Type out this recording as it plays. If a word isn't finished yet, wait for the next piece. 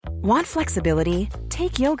Want flexibility?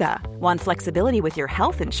 Take yoga. Want flexibility with your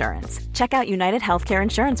health insurance? Check out United Healthcare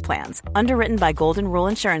Insurance Plans. Underwritten by Golden Rule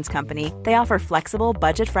Insurance Company, they offer flexible,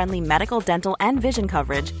 budget-friendly medical, dental, and vision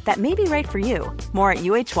coverage that may be right for you. More at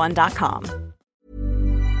uh1.com.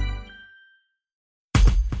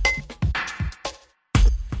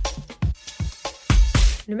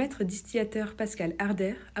 Le maître distillateur Pascal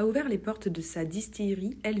Harder a ouvert les portes de sa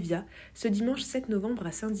distillerie Elvia ce dimanche 7 novembre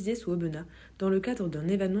à Saint-Dizier-sous-Aubenas dans le cadre d'un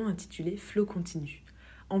événement intitulé Flow Continu.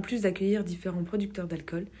 En plus d'accueillir différents producteurs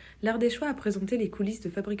d'alcool, l'Ardéchois a présenté les coulisses de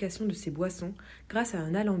fabrication de ses boissons grâce à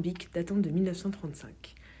un alambic datant de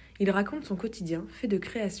 1935. Il raconte son quotidien fait de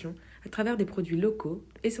création à travers des produits locaux,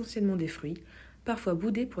 essentiellement des fruits, parfois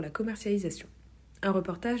boudés pour la commercialisation. Un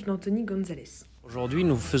reportage d'Anthony Gonzalez. Aujourd'hui,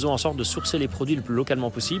 nous faisons en sorte de sourcer les produits le plus localement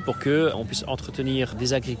possible pour qu'on puisse entretenir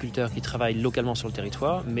des agriculteurs qui travaillent localement sur le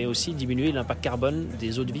territoire, mais aussi diminuer l'impact carbone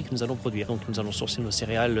des eaux de vie que nous allons produire. Donc nous allons sourcer nos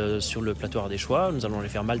céréales sur le plateau ardéchois, nous allons les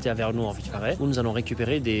faire malter à Vernon en Vivarais, où nous allons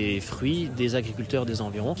récupérer des fruits des agriculteurs des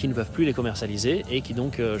environs qui ne peuvent plus les commercialiser et qui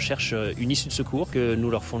donc cherchent une issue de secours que nous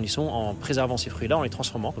leur fournissons en préservant ces fruits-là, en les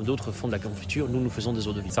transformant. Comme d'autres font de la confiture, nous faisons des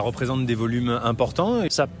eaux de vie. Ça représente des volumes importants.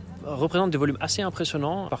 Ça représente des volumes assez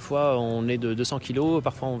impressionnants. Parfois on est de 200 kg,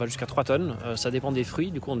 parfois on va jusqu'à 3 tonnes. Ça dépend des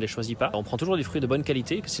fruits, du coup on ne les choisit pas. On prend toujours des fruits de bonne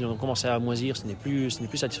qualité, si on commence à moisir ce n'est plus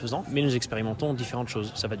satisfaisant. Mais nous expérimentons différentes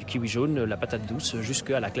choses. Ça va du kiwi jaune, la patate douce,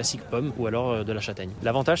 jusqu'à la classique pomme ou alors de la châtaigne.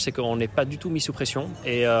 L'avantage c'est qu'on n'est pas du tout mis sous pression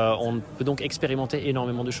et on peut donc expérimenter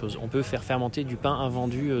énormément de choses. On peut faire fermenter du pain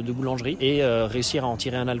invendu de boulangerie et réussir à en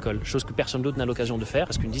tirer un alcool. Chose que personne d'autre n'a l'occasion de faire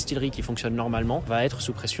parce qu'une distillerie qui fonctionne normalement va être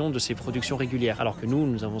sous pression de ses productions régulières. Alors que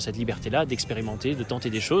nous avons cette liberté-là d'expérimenter, de tenter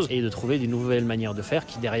des choses et de trouver des nouvelles manières de faire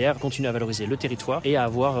qui derrière continuent à valoriser le territoire et à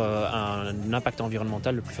avoir un impact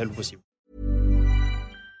environnemental le plus faible possible.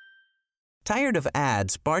 Tired of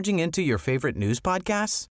ads barging into your favorite news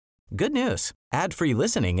podcasts? Good news. Ad-free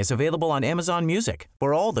listening is available on Amazon Music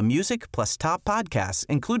for all the music plus top podcasts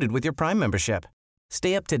included with your Prime membership.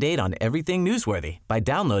 Stay up to date on everything newsworthy by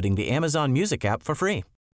downloading the Amazon Music app for free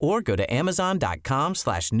or go to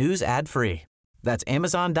amazon.com/news ad free. That's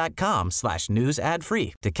amazon.com/news ad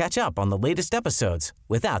free to catch up on the latest episodes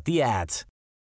without the ads.